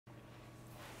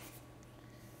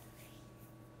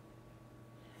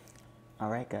All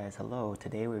right, guys, hello.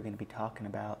 Today we're going to be talking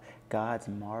about God's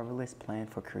marvelous plan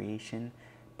for creation,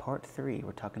 part 3.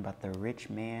 We're talking about the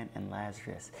Rich Man and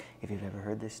Lazarus. If you've ever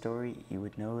heard this story, you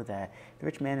would know that the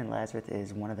Rich Man and Lazarus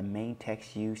is one of the main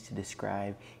texts used to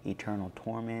describe eternal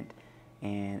torment.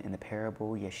 And in the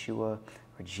parable, Yeshua,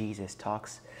 or Jesus,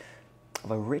 talks of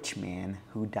a rich man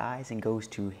who dies and goes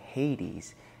to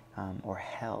Hades, or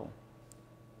hell.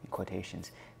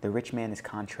 Quotations. The rich man is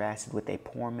contrasted with a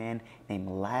poor man named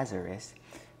Lazarus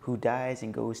who dies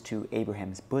and goes to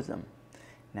Abraham's bosom.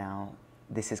 Now,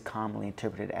 this is commonly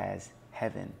interpreted as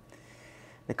heaven.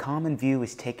 The common view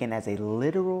is taken as a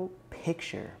literal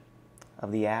picture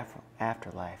of the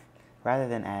afterlife rather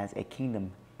than as a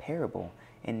kingdom parable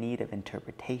in need of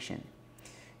interpretation.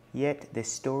 Yet,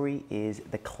 this story is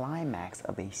the climax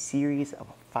of a series of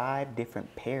 5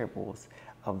 different parables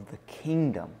of the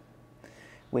kingdom,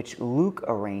 which Luke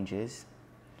arranges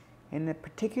in a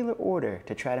particular order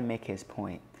to try to make his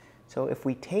point. So if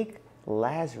we take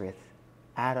Lazarus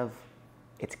out of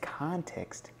its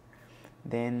context,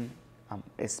 then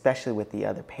especially with the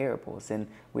other parables, then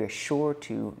we're sure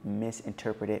to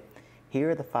misinterpret it. Here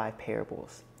are the 5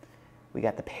 parables. We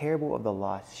got the parable of the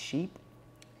lost sheep,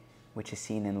 which is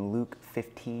seen in Luke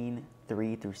 15,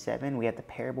 3 through 7. We have the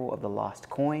parable of the lost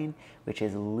coin, which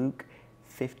is Luke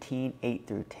 15, 8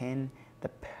 through 10.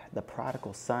 The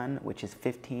prodigal son, which is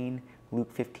Luke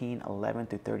 15, 11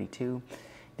 through 32.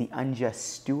 The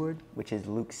unjust steward, which is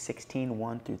Luke 16,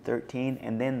 1 through 13.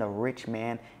 And then the rich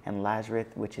man and Lazarus,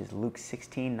 which is Luke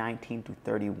 16, 19 through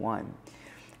 31.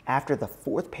 After the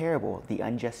 4th parable, the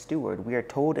unjust steward, we are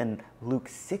told in Luke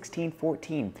 16,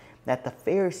 14 that the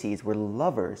Pharisees were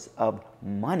lovers of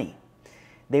money.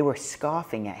 They were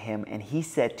scoffing at him, and he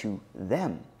said to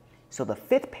them. So the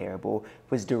 5th parable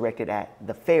was directed at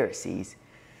the Pharisees.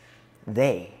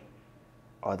 They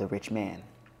are the rich man.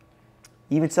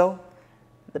 Even so,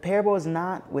 the parable is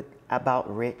not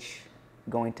about rich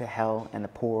going to hell and the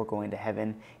poor going to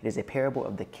heaven. It is a parable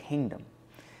of the kingdom,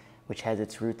 which has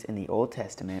its roots in the Old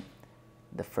Testament.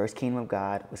 The first kingdom of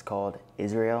God was called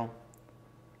Israel.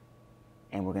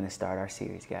 And we're going to start our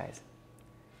series, guys.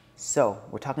 So,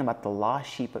 we're talking about the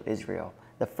lost sheep of Israel.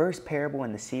 The first parable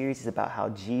in the series is about how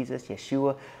Jesus,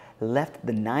 Yeshua, left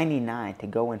the 99 to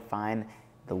go and find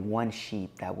the one sheep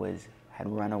that had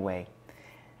run away.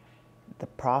 The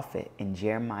prophet in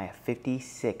Jeremiah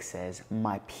 56 says,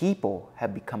 "My people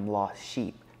have become lost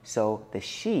sheep." So the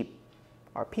sheep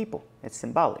are people. It's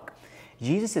symbolic.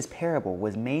 Jesus' parable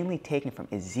was mainly taken from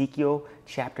Ezekiel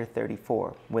chapter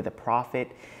 34, where the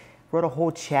prophet wrote a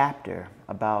whole chapter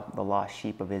about the lost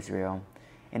sheep of Israel.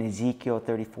 In Ezekiel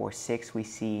 34:6, we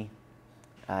see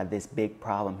this big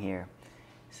problem here.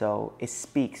 So it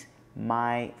speaks,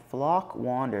 "My flock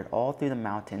wandered all through the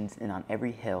mountains and on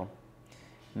every hill.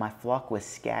 My flock was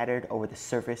scattered over the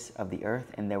surface of the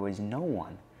earth, and there was no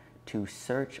one to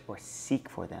search or seek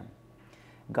for them."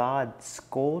 God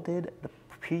scolded the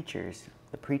preachers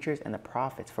and the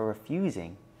prophets for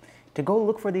refusing to go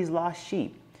look for these lost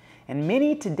sheep. And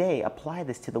many today apply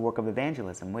this to the work of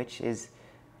evangelism, which is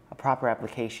a proper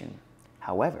application.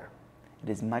 However, it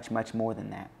is much, much more than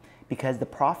that, because the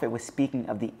prophet was speaking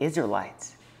of the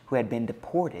Israelites who had been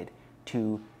deported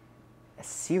to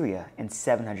Assyria in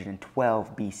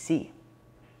 712 BC.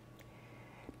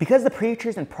 Because the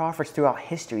preachers and prophets throughout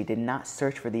history did not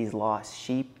search for these lost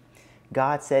sheep,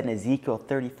 God said in Ezekiel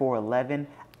 34:11,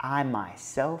 "I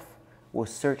myself will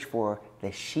search for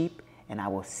the sheep and I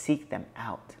will seek them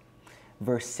out."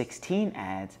 Verse 16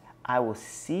 adds, "I will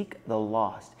seek the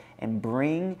lost and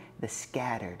bring the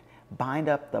scattered, bind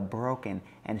up the broken,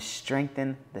 and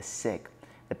strengthen the sick."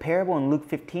 The parable in Luke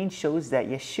 15 shows that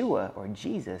Yeshua, or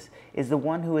Jesus, is the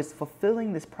one who is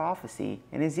fulfilling this prophecy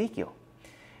in Ezekiel.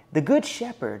 The good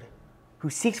shepherd who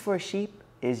seeks for a sheep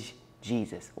is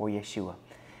Jesus, or Yeshua.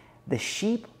 The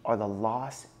sheep are the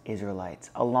lost Israelites,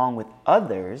 along with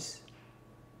others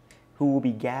who will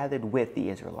be gathered with the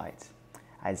Israelites.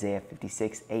 Isaiah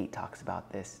 56:8 talks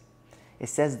about this. It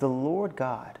says, "The Lord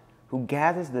God, who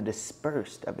gathers the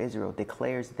dispersed of Israel,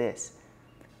 declares this,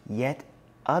 yet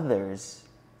others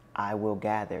I will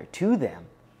gather to them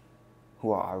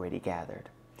who are already gathered."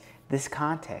 This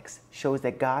context shows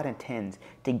that God intends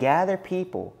to gather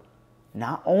people,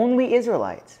 not only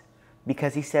Israelites,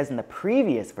 because he says in the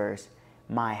previous verse,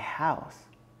 "My house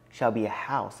shall be a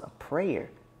house of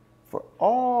prayer for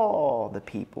all the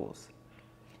peoples."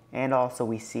 And also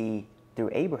we see through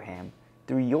Abraham,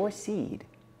 "Through your seed,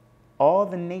 all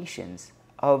the nations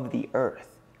of the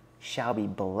earth shall be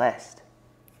blessed."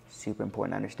 Super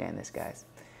important to understand this, guys.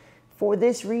 For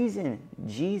this reason,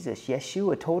 Jesus,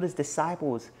 Yeshua, told his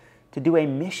disciples to do a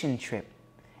mission trip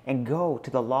and go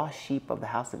to the lost sheep of the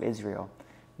house of Israel.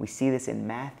 We see this in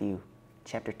Matthew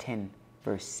chapter 10,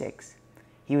 verse 6.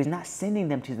 He was not sending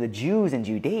them to the Jews in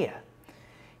Judea.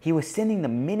 He was sending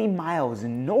them many miles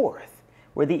north,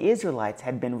 where the Israelites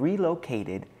had been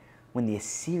relocated when the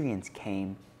Assyrians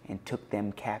came and took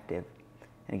them captive.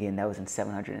 And again, that was in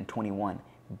 721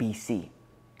 BC.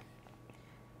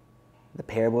 The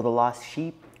parable of the lost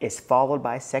sheep is followed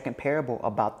by a second parable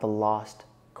about the lost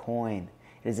coin.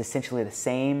 It is essentially the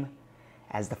same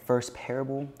as the first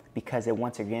parable because it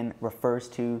once again refers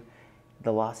to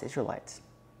the lost Israelites.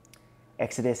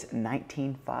 Exodus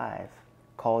 19:5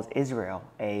 calls Israel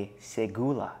a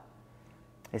segula.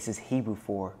 This is Hebrew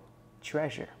for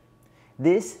treasure.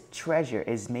 This treasure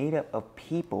is made up of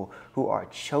people who are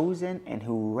chosen and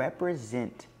who are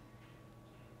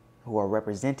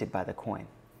represented by the coin.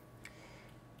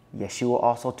 Yeshua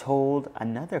also told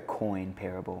another coin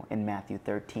parable in Matthew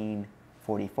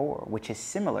 13:44, which is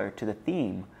similar to the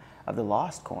theme of the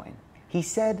lost coin. He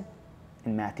said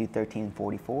in Matthew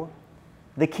 13:44,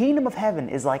 "The kingdom of heaven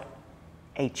is like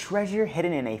a treasure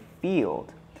hidden in a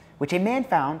field, which a man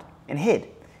found and hid.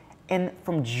 And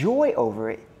from joy over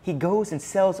it, he goes and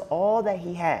sells all that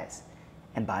he has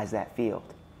and buys that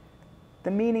field."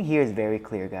 The meaning here is very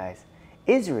clear, guys.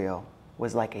 Israel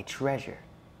was like a treasure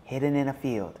hidden in a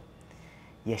field.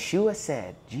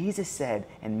 Jesus said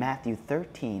in Matthew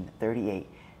 13:38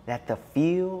 that the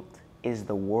field is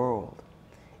the world.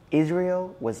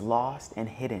 Israel was lost and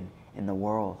hidden in the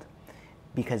world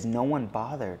because no one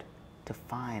bothered to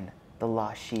find the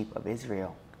lost sheep of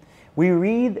Israel. We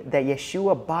read that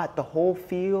Yeshua bought the whole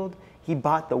field, he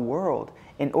bought the world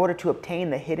in order to obtain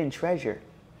the hidden treasure.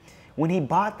 When he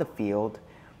bought the field,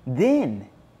 then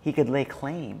he could lay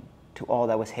claim to all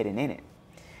that was hidden in it.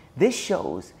 This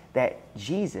shows that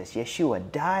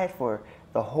Yeshua, died for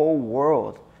the whole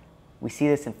world. We see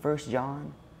this in 1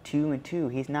 John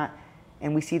 2:2.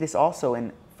 And we see this also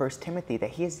in 1 Timothy,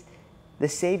 that he is the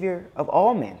Savior of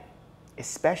all men,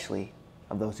 especially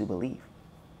of those who believe.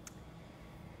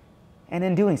 And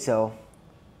in doing so,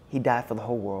 he died for the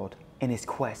whole world in his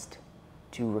quest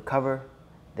to recover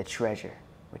the treasure,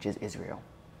 which is Israel.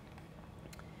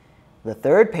 The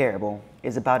third parable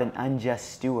is about an unjust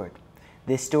steward.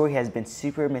 This story has been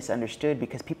super misunderstood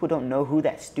because people don't know who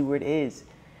that steward is.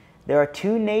 There are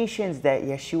two nations that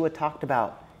Yeshua talked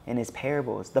about in his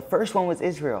parables. The first one was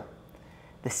Israel.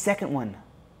 The second one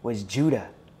was Judah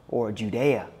or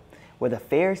Judea, where the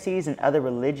Pharisees and other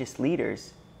religious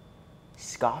leaders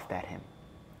scoffed at him.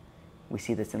 We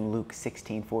see this in Luke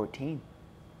 16:14.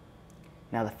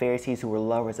 Now the Pharisees, who were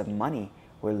lovers of money,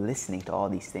 were listening to all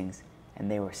these things, and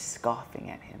they were scoffing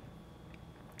at him.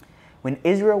 When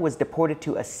Israel was deported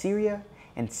to Assyria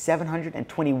in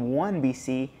 721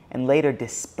 BC and later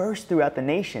dispersed throughout the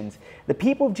nations, the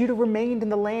people of Judah remained in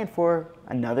the land for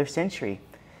another century.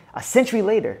 A century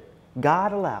later,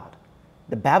 God allowed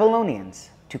the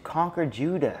Babylonians to conquer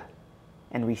Judah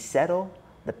and resettle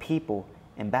the people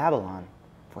in Babylon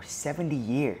for 70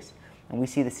 years. And we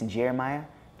see this in Jeremiah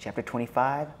chapter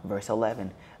 25, verse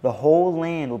 11. The whole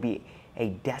land will be a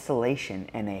desolation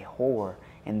and a horror,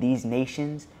 and these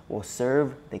nations will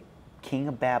serve the king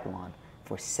of Babylon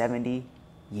for 70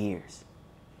 years.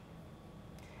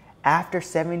 After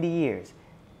 70 years,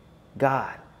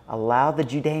 God allowed the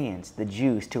Judeans, the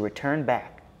Jews, to return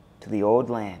back to the old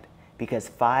land because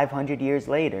 500 years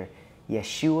later,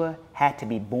 Yeshua had to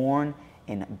be born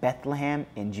in Bethlehem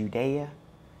in Judea.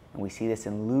 And we see this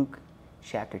in Luke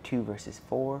chapter 2, verses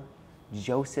 4.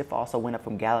 Joseph also went up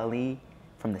from Galilee,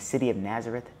 from the city of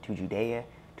Nazareth to Judea,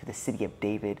 to the city of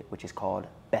David, which is called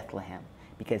Bethlehem,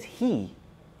 because he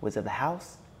was of the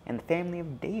house and the family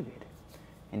of David.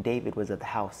 And David was of the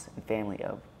house and family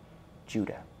of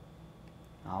Judah.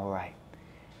 All right.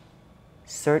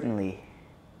 Certainly,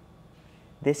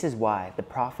 this is why the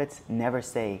prophets never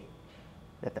say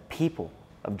that the people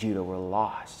of Judah were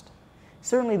lost.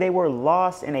 Certainly, they were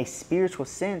lost in a spiritual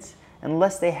sense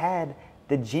unless they had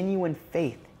the genuine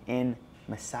faith in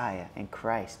Messiah and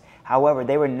Christ. However,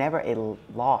 they were never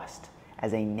lost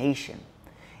as a nation.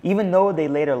 Even though they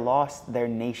later lost their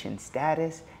nation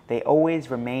status, they always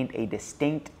remained a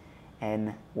distinct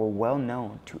and were well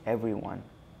known to everyone.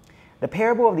 The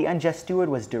parable of the unjust steward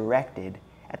was directed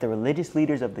at the religious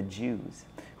leaders of the Jews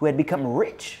who had become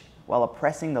rich while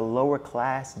oppressing the lower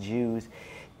class Jews.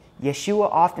 Yeshua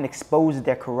often exposed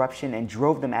their corruption and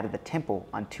drove them out of the temple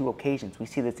on 2 occasions. We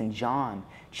see this in John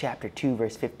chapter 2,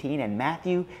 verse 15, and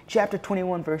Matthew chapter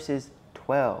 21, verses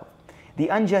 12. The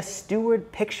unjust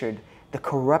steward pictured the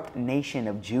corrupt nation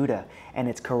of Judah and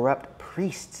its corrupt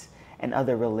priests and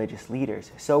other religious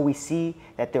leaders. So we see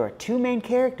that there are two main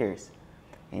characters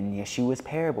in Yeshua's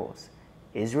parables,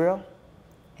 Israel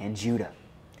and Judah.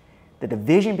 The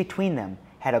division between them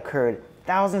had occurred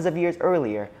thousands of years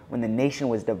earlier when the nation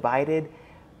was divided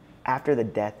after the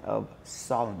death of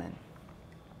Solomon.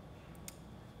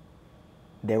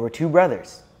 There were two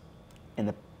brothers in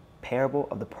the parable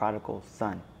of the prodigal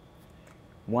son.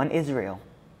 One, Israel,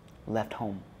 left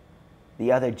home.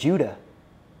 The other, Judah,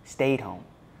 stayed home.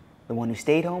 The one who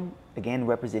stayed home, again,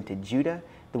 represented Judah.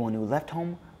 The one who left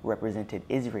home represented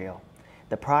Israel.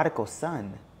 The prodigal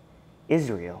son,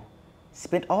 Israel,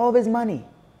 spent all of his money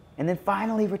and then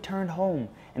finally returned home.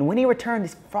 And when he returned,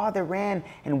 his father ran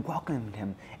and welcomed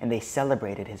him, and they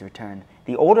celebrated his return.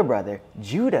 The older brother,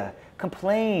 Judah,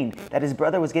 complained that his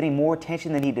brother was getting more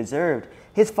attention than he deserved.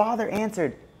 His father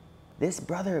answered, "This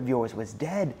brother of yours was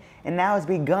dead, and now has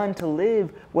begun to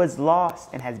live, was lost,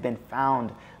 and has been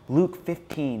found." Luke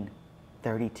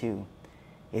 15:32.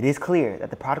 It is clear that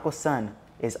the prodigal son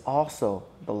is also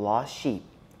the lost sheep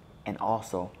and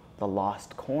also the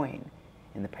lost coin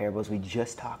in the parables we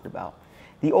just talked about.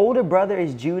 The older brother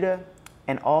is Judah,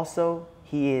 and also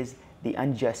he is the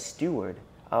unjust steward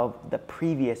of the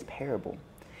previous parable.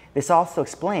 This also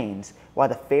explains why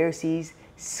the Pharisees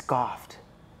scoffed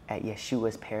at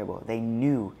Yeshua's parable. They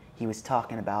knew he was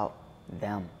talking about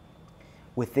them.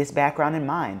 With this background in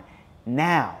mind,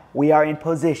 now we are in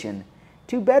position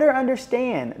to better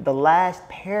understand the last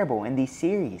parable in this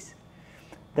series.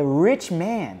 The rich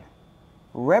man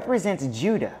represents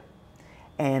Judah,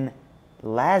 and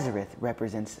Lazarus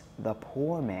represents the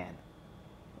poor man.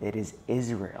 It is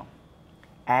Israel.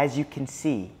 As you can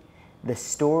see, the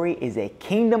story is a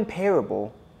kingdom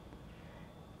parable.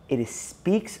 It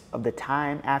speaks of the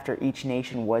time after each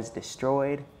nation was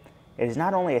destroyed. It is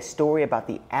not only a story about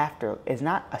the it's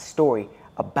not a story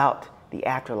about the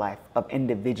afterlife of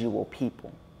individual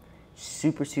people.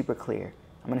 Super, super clear.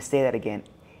 I'm going to say that again.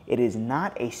 It is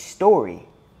not a story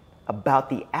about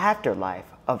the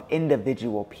afterlife of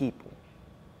individual people,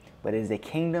 but it is a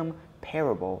kingdom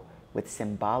parable with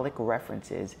symbolic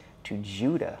references to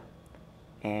Judah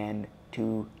and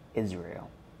to Israel.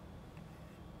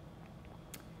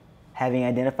 Having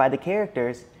identified the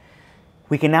characters,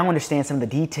 we can now understand some of the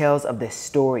details of this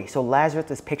story. So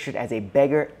Lazarus is pictured as a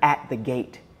beggar at the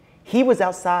gate. He was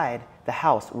outside the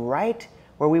house, right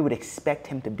where we would expect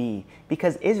him to be,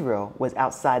 because Israel was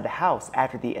outside the house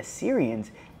after the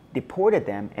Assyrians deported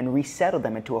them and resettled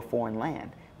them into a foreign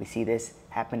land. We see this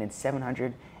happen in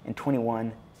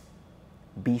 721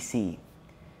 BC.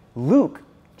 Luke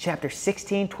chapter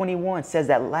 16:21 says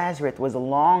that Lazarus was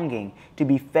longing to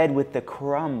be fed with the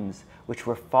crumbs which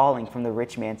were falling from the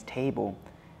rich man's table.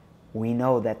 We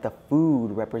know that the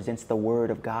food represents the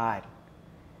word of God.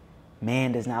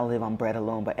 Man does not live on bread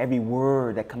alone, but every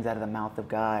word that comes out of the mouth of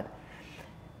God.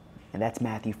 And that's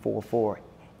Matthew 4:4.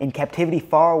 In captivity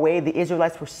far away, the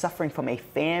Israelites were suffering from a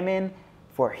famine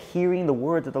for hearing the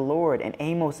words of the Lord. And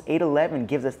Amos 8:11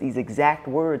 gives us these exact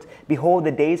words. "Behold,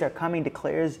 the days are coming,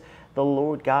 declares the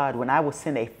Lord God, when I will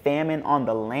send a famine on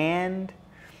the land."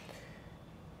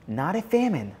 Not a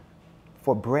famine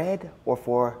for bread or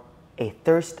for a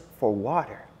thirst for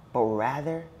water, but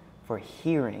rather for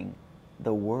hearing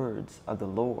the words of the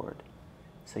Lord.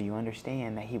 So you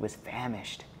understand that he was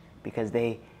famished because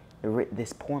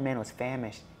this poor man was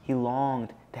famished. He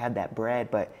longed to have that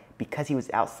bread, but because he was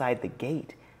outside the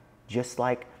gate, just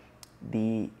like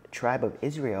the tribe of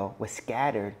Israel was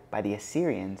scattered by the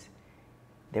Assyrians,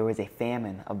 there was a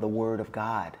famine of the word of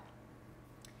God.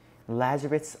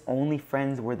 Lazarus' only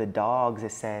friends were the dogs,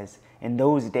 it says. In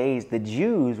those days, the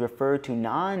Jews referred to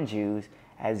non-Jews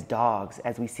as dogs,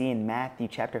 as we see in Matthew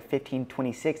chapter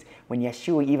 15:26, when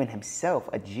Yeshua, even himself,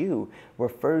 a Jew,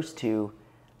 refers to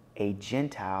a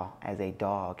Gentile as a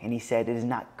dog. And he said, "It is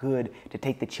not good to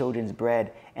take the children's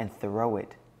bread and throw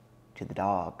it to the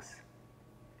dogs."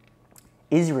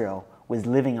 Israel was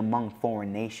living among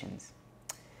foreign nations.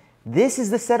 This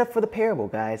is the setup for the parable,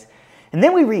 guys. And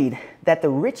then we read that the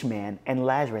rich man and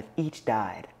Lazarus each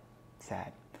died.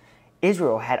 Sad.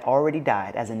 Israel had already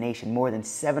died as a nation more than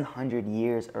 700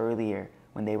 years earlier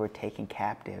when they were taken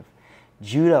captive.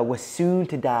 Judah was soon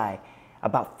to die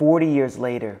about 40 years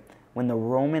later when the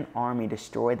Roman army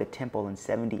destroyed the temple in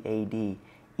 70 AD.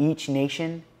 Each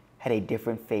nation had a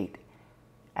different fate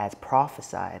as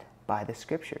prophesied by the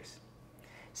scriptures.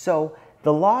 So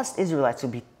the lost Israelites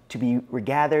would be to be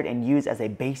regathered and used as a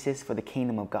basis for the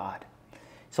kingdom of God.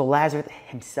 So Lazarus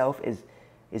himself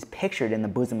is pictured in the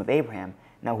bosom of Abraham.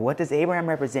 Now, what does Abraham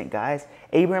represent, guys?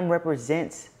 Abraham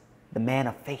represents the man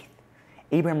of faith.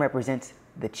 Abraham represents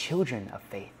the children of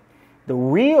faith. The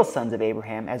real sons of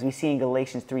Abraham, as we see in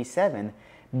Galatians 3:7,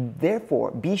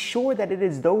 therefore, be sure that it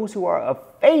is those who are of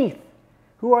faith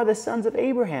who are the sons of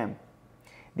Abraham.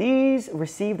 These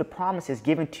received the promises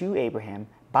given to Abraham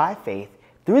by faith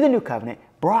through the new covenant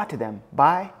brought to them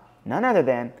by none other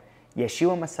than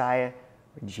Yeshua Messiah,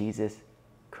 or Jesus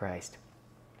Christ.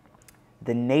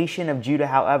 The nation of Judah,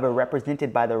 however,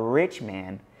 represented by the rich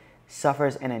man,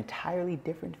 suffers an entirely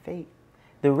different fate.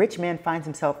 The rich man finds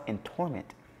himself in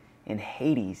torment, in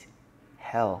Hades,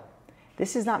 hell.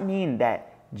 This does not mean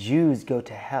that Jews go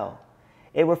to hell.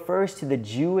 It refers to the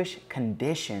Jewish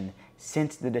condition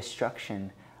since the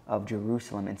destruction of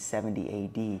Jerusalem in 70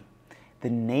 AD.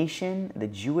 The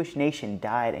Jewish nation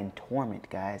died in torment,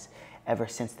 guys, ever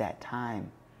since that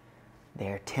time.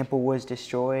 Their temple was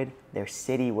destroyed, their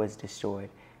city was destroyed.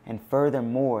 And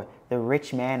furthermore, the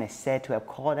rich man is said to have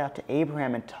called out to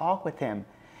Abraham and talked with him.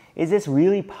 Is this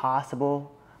really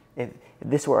possible? If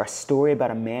this were a story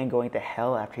about a man going to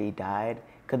hell after he died,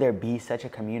 could there be such a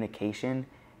communication?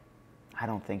 I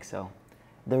don't think so.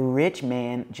 The rich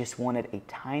man just wanted a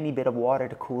tiny bit of water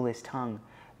to cool his tongue.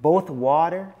 Both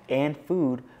water and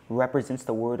food represents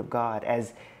the word of God.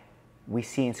 As we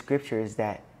see in scriptures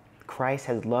that Christ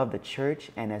has loved the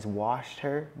church and has washed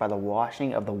her by the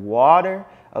washing of the water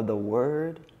of the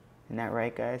word. Isn't that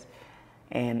right, guys?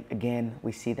 And again,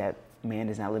 we see that man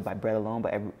does not live by bread alone,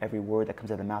 but every word that comes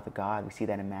out of the mouth of God. We see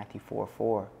that in Matthew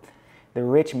 4:4. The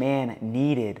rich man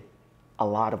needed a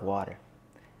lot of water.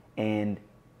 And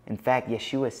in fact,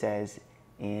 Yeshua says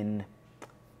in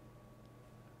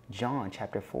John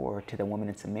chapter 4 to the woman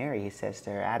in Samaria, he says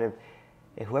to her,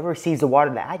 whoever receives the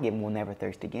water that I give him will never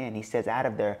thirst again. He says, out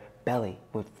of their belly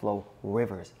would flow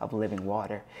rivers of living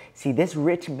water. See, this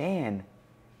rich man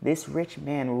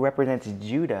who represents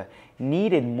Judah,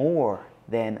 needed more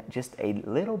than just a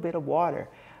little bit of water.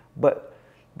 But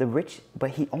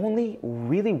he only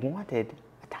really wanted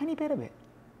a tiny bit of it.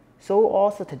 So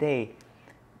also today,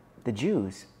 the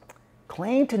Jews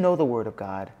claim to know the word of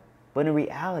God, but in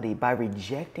reality, by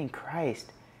rejecting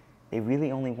Christ, they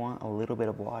really only want a little bit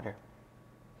of water.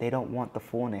 They don't want the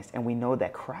fullness. And we know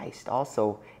that Christ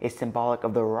also is symbolic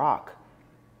of the rock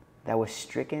that was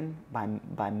stricken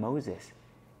by Moses.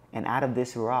 And out of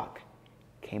this rock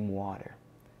came water.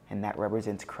 And that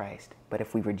represents Christ. But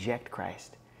if we reject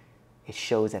Christ, it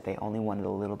shows that they only wanted a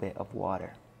little bit of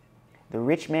water. The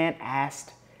rich man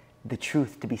asked the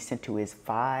truth to be sent to his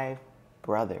 5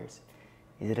 brothers.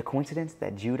 Is it a coincidence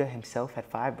that Judah himself had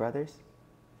 5 brothers?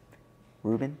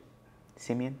 Reuben,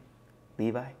 Simeon,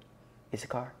 Levi,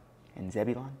 Issachar, and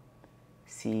Zebulun.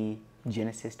 See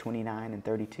Genesis 29 and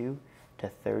 32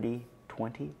 to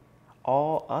 30:20.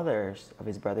 All others of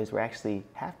his brothers were actually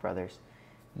half-brothers,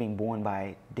 being born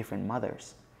by different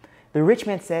mothers. The rich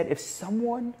man said if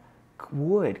someone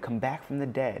would come back from the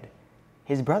dead,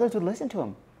 his brothers would listen to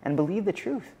him and believe the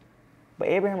truth. But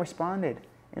Abraham responded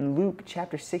in Luke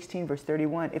chapter 16, verse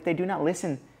 31, if they do not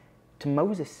listen to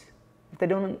Moses, if they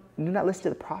do not listen to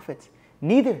the prophets,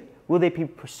 neither will they be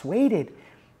persuaded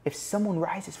if someone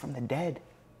rises from the dead.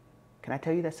 Can I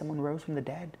tell you that someone rose from the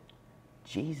dead?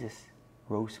 Jesus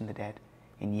rose from the dead,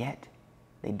 and yet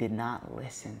they did not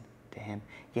listen to him.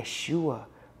 Yeshua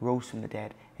rose from the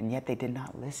dead, and yet they did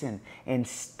not listen.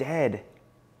 Instead,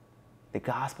 the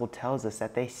gospel tells us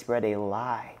that they spread a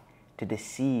lie to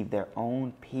deceive their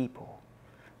own people.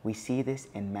 We see this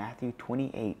in Matthew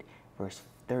 28, verse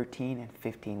 13 and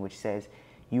 15, which says,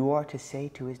 you are to say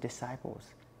to his disciples,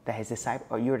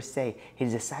 you are to say,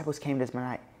 his disciples came to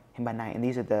him by night. And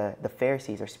these are the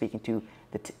Pharisees are speaking to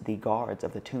the guards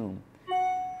of the tomb.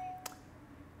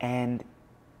 And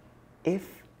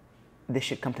if this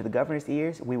should come to the governor's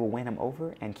ears, we will win him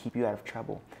over and keep you out of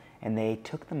trouble. And they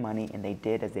took the money and they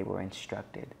did as they were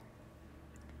instructed.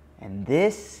 And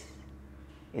this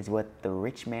is what the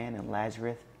rich man and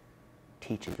Lazarus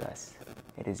teaches us.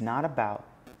 It is not about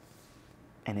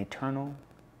an eternal,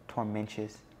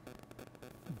 tormentous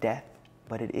death,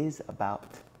 but it is about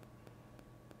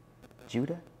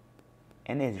Judah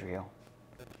and Israel.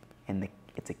 And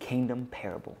it's a kingdom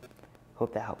parable.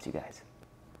 Hope that helps you guys.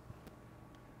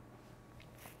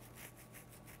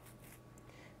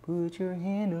 Put your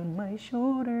hand on my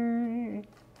shoulder,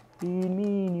 lead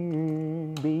me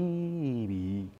near, baby.